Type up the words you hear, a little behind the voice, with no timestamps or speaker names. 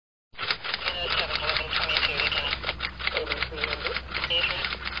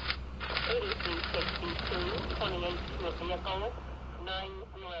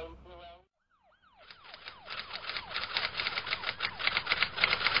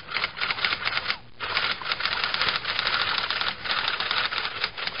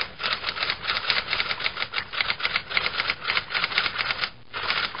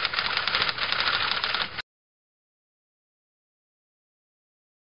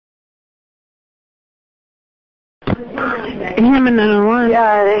Him in 911?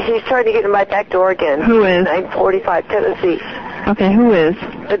 Yeah, he's trying to get in my back door again. Who is? 945 Tennessee. Okay, who is?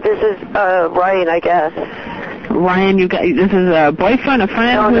 This is Ryan, I guess. Ryan, this is a boyfriend, a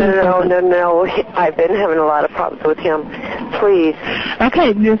friend? No. I've been having a lot of problems with him. Please.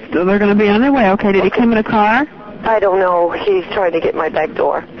 Okay, they're going to be on their way. Okay, did he come in a car? I don't know. He's trying to get my back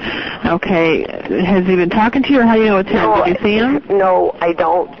door. Okay. Has he been talking to you, or how do you know it's him? No, did you see him? No, I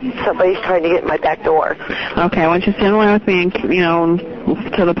don't. Somebody's trying to get my back door. Okay, I want you to stand along with me, and,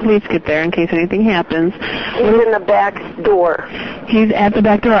 till the police get there in case anything happens. He's in the back door. He's at the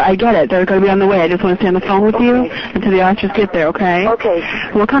back door. I get it. They're going to be on the way. I just want to stay on the phone with you until the officers get there, okay? Okay.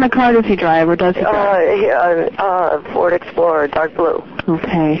 What kind of car does he drive, or does he drive? Ford Explorer, dark blue.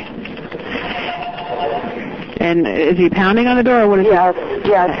 Okay. And is he pounding on the door, or what is he?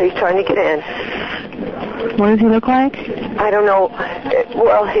 Yes, he's trying to get in. What does he look like? I don't know.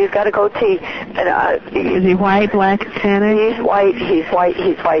 Well, he's got a goatee. Is he white, black, Hispanic? He's white. He's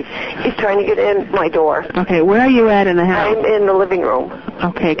trying to get in my door. Okay, where are you at in the house? I'm in the living room.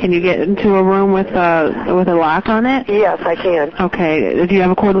 Okay, can you get into a room with a lock on it? Yes, I can. Okay, do you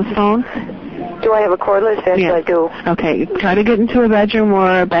have a cordless phone? Do I have a cordless? Yes, I do. Okay, try to get into a bedroom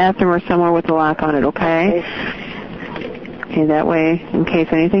or a bathroom or somewhere with a lock on it, okay? Okay, that way, in case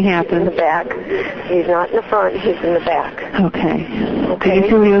anything happens. In the back. He's not in the front, he's in the back. Okay. Did you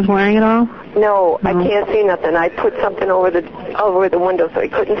see what he was wearing at all? No, I can't see nothing. I put something over the window so he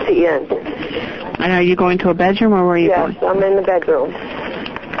couldn't see in. And are you going to a bedroom, or where are you going? Yes, I'm in the bedroom.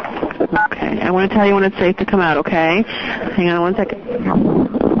 Okay, I want to tell you when it's safe to come out, okay? Hang on one second.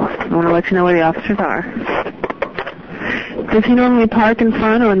 I want to let you know where the officers are. Does he normally park in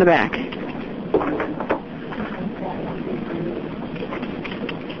front or in the back?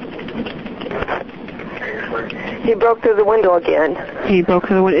 He broke through the window again. He broke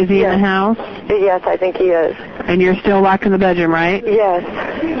through the window. Is he in the house? Yes, I think he is. And you're still locked in the bedroom, right? Yes.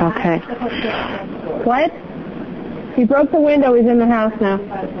 Okay. What? He broke the window. He's in the house now.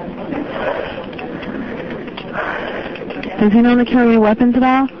 Does he normally carry any weapons at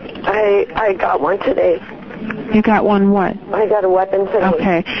all? I got one today. You got one what? I got a weapon today.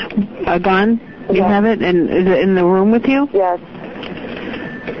 Okay. A gun? You have it? And is it in the room with you? Yes.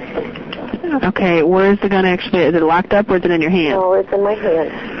 Okay. Where is the gun actually? Is it locked up or is it in your hand? No, it's in my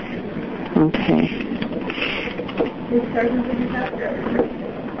hand. Okay.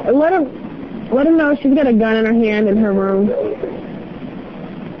 Let him know she's got a gun in her hand in her room.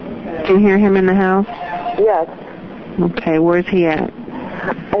 Do you hear him in the house? Yes. Okay. Where's he at?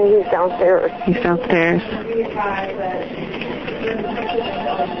 He's downstairs. He's downstairs.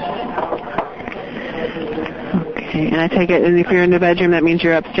 Okay. And I take it, and if you're in the bedroom, that means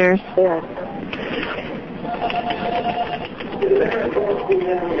you're upstairs? Yes.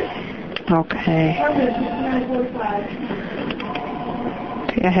 Okay.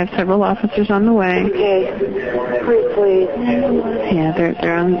 Okay, I have several officers on the way. Okay. Please. Yeah,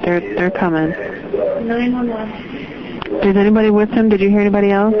 they're coming. 911. Is anybody with him? Did you hear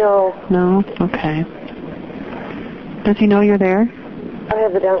anybody else? No. No? Okay. Does he know you're there?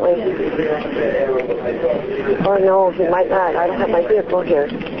 Evidently. Or no, he might not. I don't have my vehicle here.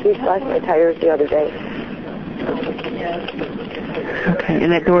 He slashed my tires the other day. Okay,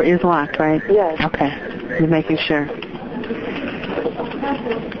 and that door is locked, right? Yes. Okay. You're making sure.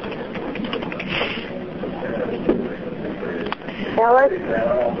 Alex?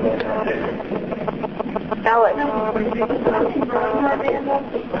 Alex?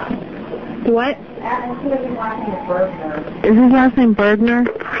 What? Is his last name Bergner?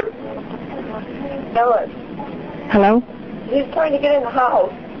 Alex? Hello? He's trying to get in the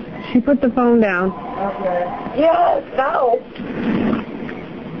house. She put the phone down. Yes, now.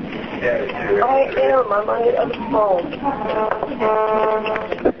 I am. I'm on the other phone.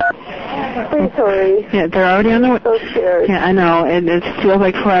 I'm sorry. Yeah, they're already on the way. I'm so scared. Yeah, I know. It feels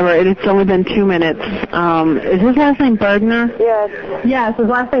like forever. It's only been 2 minutes. Is his last name Bergner? Yes. Yes, his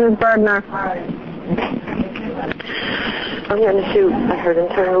last name is Bergner. I'm going to shoot. I heard him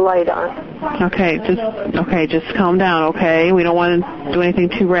turn the light on. Okay, just calm down, okay? We don't want to do anything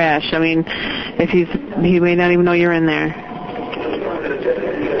too rash. I mean, he may not even know you're in there.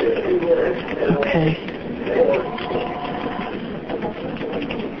 Okay.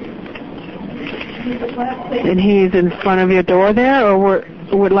 And he's in front of your door there, or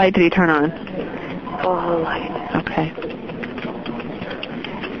what light did he turn on? Oh, light. Okay.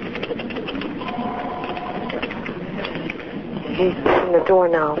 He's in the door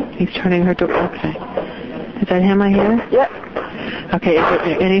now. He's turning her door. Okay. Is that him I hear? Yep. Okay, is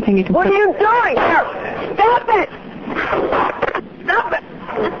there anything you can What put... are you doing? Here! Stop it! Stop it! Stop it!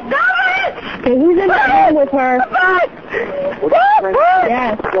 Okay, he's in the dog with her.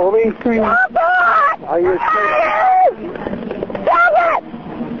 Yes. Joey, Screaming. are you asleep? Stop it!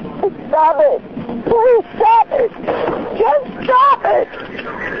 Stop it! Please stop it! Just stop it!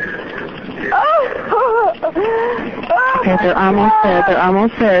 Okay, they're almost there. They're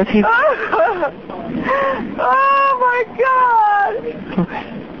almost there. Is he... Oh my God!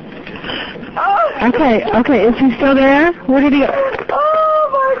 Okay. Okay, is he still there? Where did he go? Oh